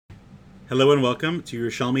Hello and welcome to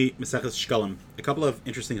Yerushalmi Maseches Shekalim. A couple of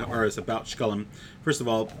interesting ha'aras about Shekalim. First of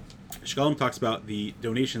all, Shekalim talks about the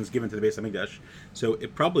donations given to the Beis Hamikdash, so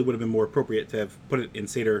it probably would have been more appropriate to have put it in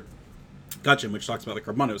Seder Gachim, which talks about the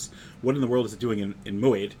Karbanos. What in the world is it doing in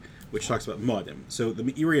Moed, which talks about Moadim? So the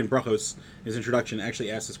Meiri in Brachos, his introduction, actually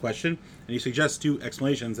asks this question, and he suggests two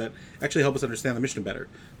explanations that actually help us understand the Mishnah better.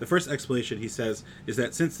 The first explanation, he says, is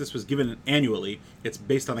that since this was given annually, it's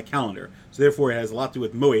based on the calendar. So therefore it has a lot to do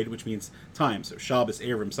with Moed, which means time. So Shabbos,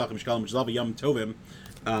 Erev, Sachim, Shekalim, Zlav, Yom Tovim,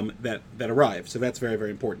 that arrive. So that's very,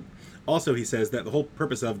 very important. Also, he says that the whole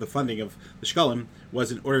purpose of the funding of the Shekalim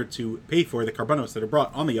was in order to pay for the Karbanos that are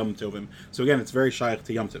brought on the Yom Tovim. So again, it's very shaykh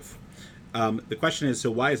to Yom Tov. The question is, so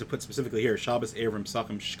why is it put specifically here? Shabbos, Erev,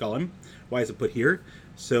 Sachim, Shekalim. Why is it put here?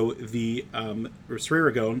 So the Srei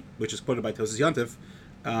Ragon, which is quoted by Tosas Yontif,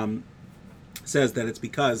 says that it's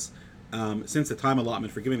because since the time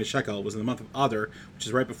allotment for giving the shekel was in the month of Adar, which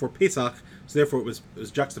is right before Pesach, so therefore it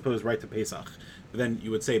was juxtaposed right to Pesach. But then you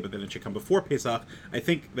would say, but then it should come before Pesach. I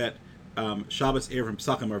think that Shabbos, Erev, and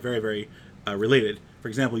Pesachim are very, very related. For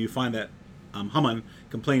example, you find that Haman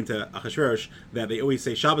complained to Achashverosh that they always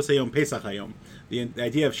say Shabbos Hayom, Pesach Hayom. The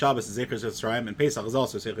idea of Shabbos is Zecher Yisrael, and Pesach is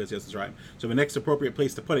also Zecher Yisrael. So the next appropriate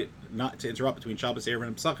place to put it, not to interrupt between Shabbos, Erev,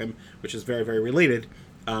 and Pesachim, which is very, very related,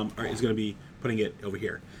 is going to be putting it over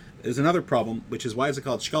here. There's another problem, which is why is it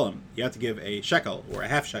called Shekalim? You have to give a shekel, or a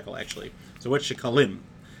half shekel, actually. So what's Shekalim?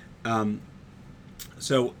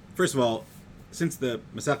 So, first of all, since the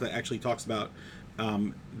Masechta actually talks about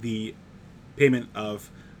the payment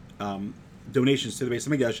of donations to the Beis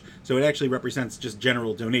Hamikdash, so it actually represents just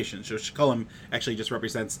general donations. So Shekalim actually just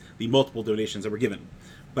represents the multiple donations that were given.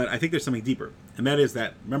 But I think there's something deeper, and that is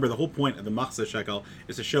that, remember, the whole point of the Machzah shekel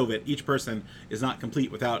is to show that each person is not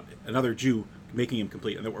complete without another Jew making him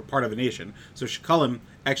complete, and that we're part of a nation. So Shekalim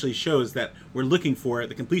actually shows that we're looking for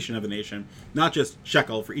the completion of a nation, not just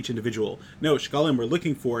shekel for each individual. No, Shekalim, we're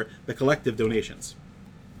looking for the collective donations.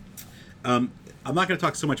 I'm not going to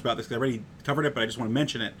talk so much about this because I already covered it, but I just want to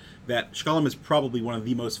mention it, that Shekalim is probably one of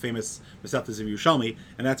the most famous Masechtas of Yerushalmi,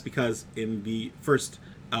 and that's because in the first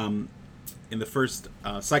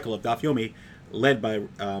cycle of Daf Yomi, led by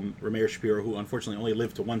Rameir Shapiro, who unfortunately only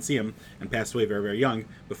lived to one siyum and passed away very, very young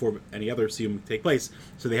before any other siyum take place.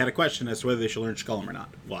 So they had a question as to whether they should learn Shekalim or not.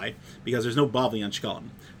 Why? Because there's no Bavli on Shekalim.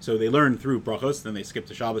 So they learn through Brachos, then they skip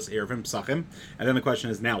to Shabbos, Erevim, Pesachim, and then the question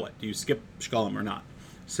is, now what? Do you skip Shekalim or not?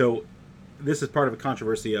 So this is part of a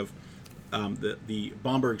controversy of the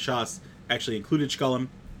Bomberg Shas actually included Shekalim.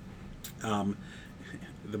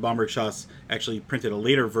 The Bomberg Shas actually printed a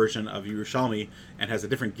later version of Yerushalmi and has a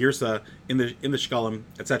different girsa in the Shekalim,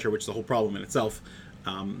 etc., which is the whole problem in itself,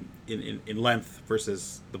 in length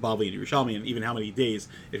versus the Bavli and Yerushalmi, and even how many days.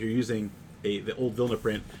 If you're using the old Vilna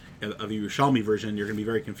print of the Yerushalmi version, you're going to be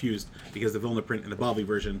very confused because the Vilna print and the Bavli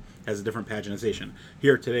version has a different paginization.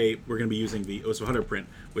 Here today, we're going to be using the Os 100 print,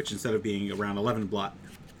 which instead of being around 11 blot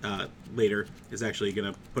later, is actually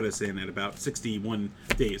going to put us in at about 61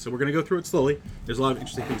 days. So we're going to go through it slowly. There's a lot of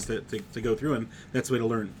interesting things to go through, and that's the way to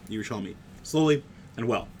learn the Yerushalmi, slowly and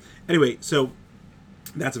well. Anyway, so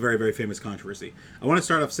that's a very, very famous controversy. I want to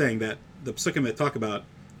start off saying that the psukim that talk about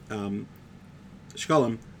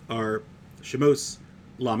Shekalim are Shemos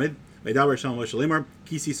Lamed, Vaydaber Shalom Moshe Lemar,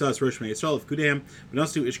 Kisi Sas Rosh Bnei Yisrael of Kudam,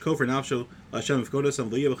 Benasu Ish Kofer Nafsho Lashem of Kodasam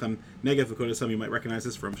Liyavachem Negev of Kodasam. You might recognize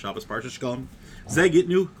this from Shabbos Parsha Shekalim. Zeg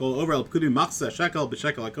Gitnu Kol Over Al Kudim Machsa Shekel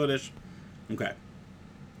B'Shekel HaKodesh. Okay,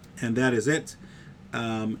 and that is it,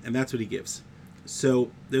 and that's what he gives.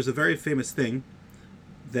 So there's a very famous thing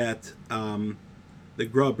that the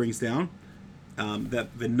Gra brings down,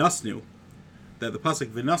 that V'Nasnu, that the pasuk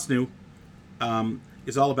V'Nasnu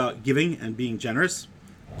is all about giving and being generous.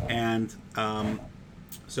 And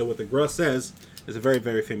so what the Gra says is a very,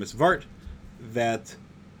 very famous vart that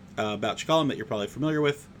about Shekalim that you're probably familiar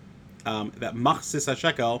with, that Machsis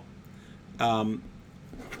HaShekel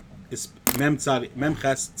is Mem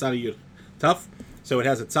Ches Tzadi Yud Taf. So it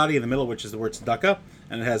has a tzadi in the middle, which is the word tzedakah,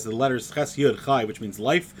 and it has the letters Ches Yud Chai, which means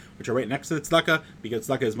life, which are right next to the tzedakah, because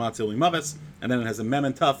tzedakah is Matzil Mavis, and then it has a Mem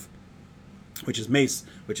and Taf, which is mace,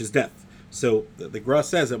 which is death. So the Gra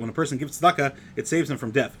says that when a person gives tzedakah, it saves them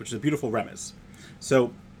from death, which is a beautiful remez.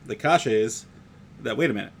 So the kasha is that, wait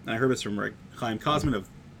a minute, and I heard this from Chaim Kosman of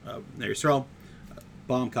Ner Yisrael,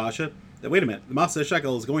 Baum Kasha, that wait a minute, the Masa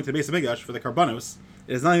Shekel is going to the Beis Hamikdash for the Karbanos.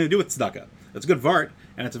 It has nothing to do with tzedakah. It's a good vart,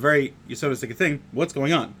 and it's a very yesodistic thing. What's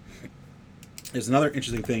going on? There's another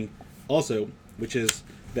interesting thing also, which is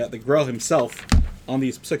that the Gra himself, on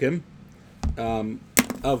these psukim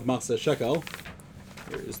of Masa Shekel,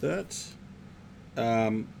 where is that?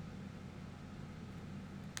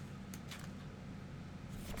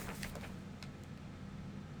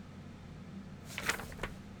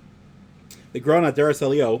 The Grana Deras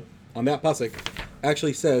Elio on that pasuk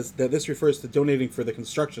actually says that this refers to donating for the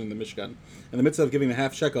construction of the Mishkan, and the mitzvah of giving the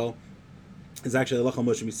half shekel is actually Lachal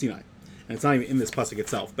Moshe Misinai, and it's not even in this pasuk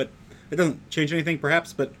itself. But it doesn't change anything,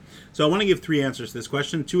 perhaps. But so I want to give 3 answers to this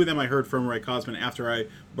question. 2 of them I heard from Ray Cosman after I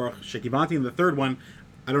Baruch Shekivanti, and the third one,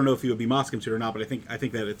 I don't know if he would be moskim to it or not, but I think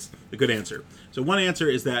that it's a good answer. So one answer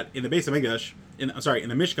is that in the Beis HaMikdash, in the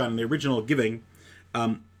Mishkan, in the original giving,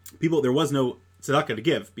 there was no tzedakah to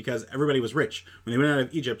give because everybody was rich. When they went out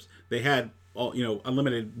of Egypt, they had all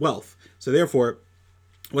unlimited wealth. So therefore,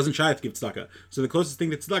 it wasn't shy to give tzedakah. So the closest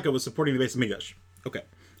thing to tzedakah was supporting the Beis HaMikdash. Okay.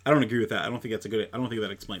 I don't agree with that. I don't think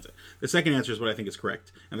that explains it. The second answer is what I think is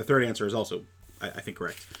correct, and the third answer is also, I think,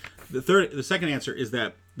 correct. The second answer is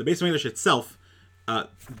that the Beis HaMikdash itself,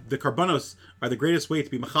 the karbanos are the greatest way to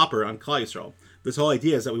be mechaper on Klal Yisrael. This whole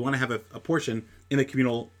idea is that we want to have a portion in the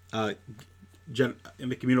communal,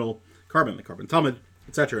 carbon, the carbon talmud,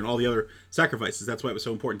 etc., and all the other sacrifices. That's why it was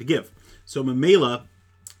so important to give. So Mamela,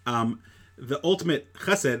 the ultimate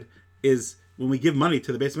chesed is when we give money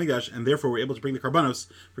to the Beis HaMikdash, and therefore we're able to bring the karbanos.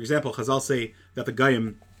 For example, Chazal say that the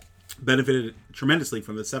Goyim benefited tremendously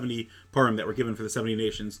from the 70 parim that were given for the 70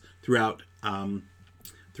 nations throughout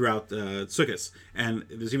Sukkot. And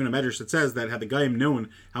there's even a medrash that says that had the Goyim known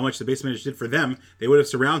how much the Beis HaMikdash did for them, they would have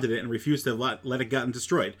surrounded it and refused to let it get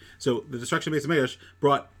destroyed. So the destruction of the Beis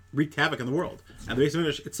HaMikdash wreaked havoc in the world. And the Beis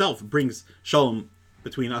HaMikdash itself brings shalom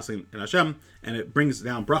between us and Hashem, and it brings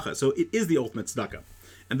down bracha. So it is the ultimate tzedakah.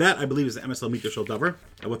 And that, I believe, is the emes l'mita shel davar,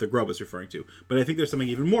 what the Grub is referring to. But I think there's something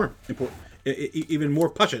even more important, even more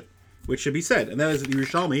pashut, which should be said. And that is that the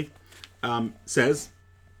Yerushalmi says,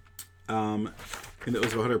 in the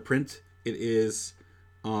Ozvahar print, it is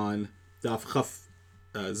on Daf Chaf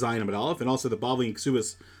Zayin Amud Aleph, and also the Bavli and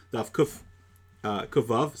Ksubas Daf Kuf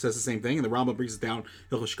Vav says the same thing, and the Rambam brings it down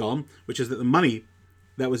Hilchos Shekalim, which is that the money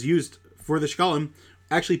that was used for the Shekalim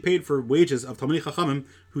actually paid for wages of Talmidei Chachamim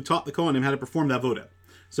who taught the Kohanim how to perform the avodah.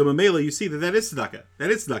 So Mamela, you see that is tzedakah. That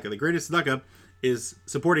is tzedakah. The greatest tzedakah is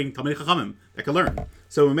supporting Talmidei Chachamim that can learn.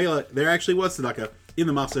 So Mamela, there actually was tzedakah in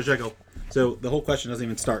the Machzor Shekel. So the whole question doesn't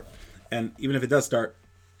even start. And even if it does start,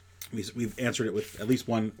 we've answered it with at least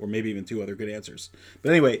one or maybe even 2 other good answers.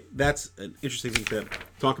 But anyway, that's an interesting thing to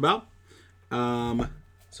talk about. So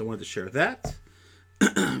I wanted to share that.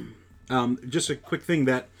 Just a quick thing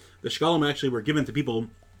that the Shekalim actually were given to people.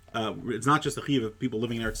 It's not just a chiyuv of people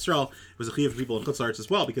living in Eretz Yisrael. It was a chiyuv of people in Chutz La'aretz as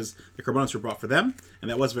well, because the karbanos were brought for them,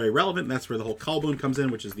 and that was very relevant. And that's where the whole kalbon comes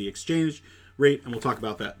in, which is the exchange rate, and we'll talk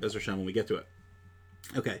about that, Be'ez Hashem, when we get to it.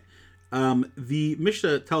 Okay, the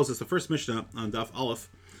Mishnah tells us, the first Mishnah on Daf Aleph.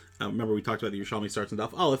 Remember we talked about the Yerushalmi starts on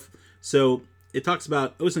Daf Aleph. So it talks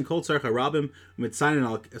about osin kol tzarech harabim mitzayin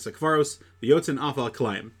al esakvaros v'yotzin af al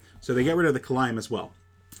kalayim. So they get rid of the kalayim as well.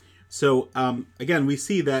 So again, we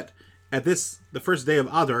see that at the first day of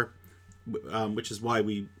Adar, which is why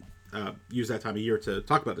we use that time of year to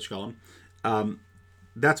talk about the Shekalim,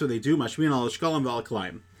 that's what they do. Mashmin al Shekalim v'al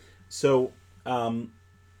kalayim. So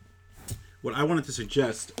what I wanted to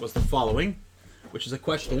suggest was the following, which is a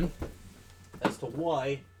question as to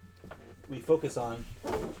why we focus on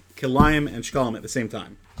Kilayim and Shekalim at the same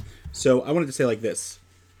time. So I wanted to say like this,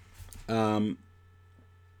 that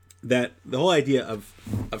the whole idea of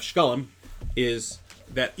Shekalim is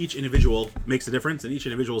that each individual makes a difference and each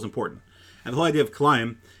individual is important. And the whole idea of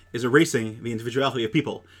Kilayim is erasing the individuality of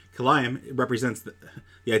people. Kilayim represents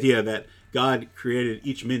the idea that God created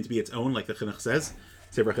each min to be its own, like the Chinuch says,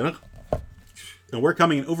 Sefer Chinuch. And we're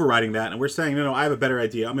coming and overriding that, and we're saying, no, I have a better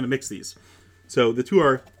idea. I'm going to mix these. So the two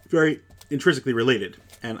are very intrinsically related.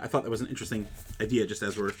 And I thought that was an interesting idea just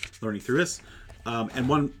as we're learning through this. And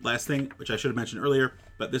one last thing, which I should have mentioned earlier,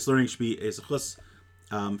 but this learning should be a zechus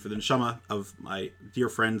for the neshama of my dear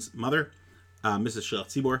friend's mother, Mrs. Shelach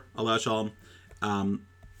Tzibor, Allah Shalom,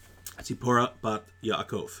 Tzipora Bat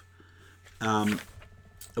Yaakov.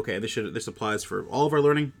 Okay, this applies for all of our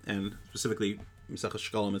learning, and specifically Masechah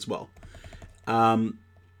Shekalim as well.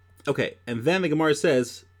 Okay, and then the Gemara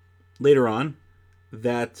says later on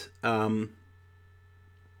that how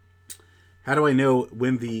do I know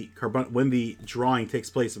when the drawing takes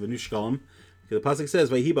place of a new Shekalim? Because the pasuk says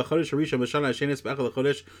Vayhi b'chodesh harishon b'shana hashenis b'echad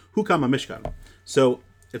l'chodesh hukam ha'mishkan. So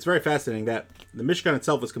it's very fascinating that the Mishkan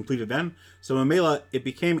itself was completed then. So in Mela, it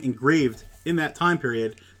became engraved in that time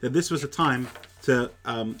period that this was a time to,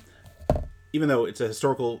 even though it's a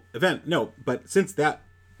historical event, but since that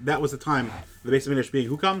was the time, the Beis HaMikdash being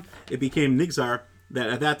Hukam, it became Nigzar, that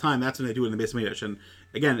at that time, that's when they do it in the Beis HaMikdash. And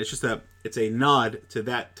again, it's a nod to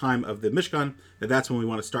that time of the Mishkan, that's when we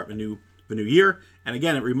want to start the new year. And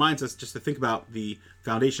again, it reminds us just to think about the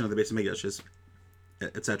foundation of the Beis HaMikdash,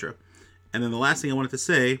 etc. And then the last thing I wanted to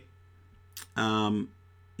say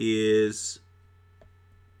is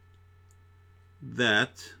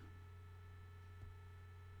that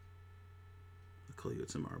I'll call you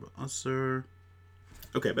tomorrow, but Usser.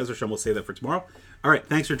 Okay, Be'ezer Hashem, we'll say that for tomorrow. All right,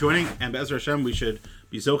 thanks for joining, and Be'ezer Hashem, we should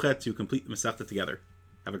be Zochet to complete the Masechta together.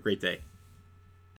 Have a great day.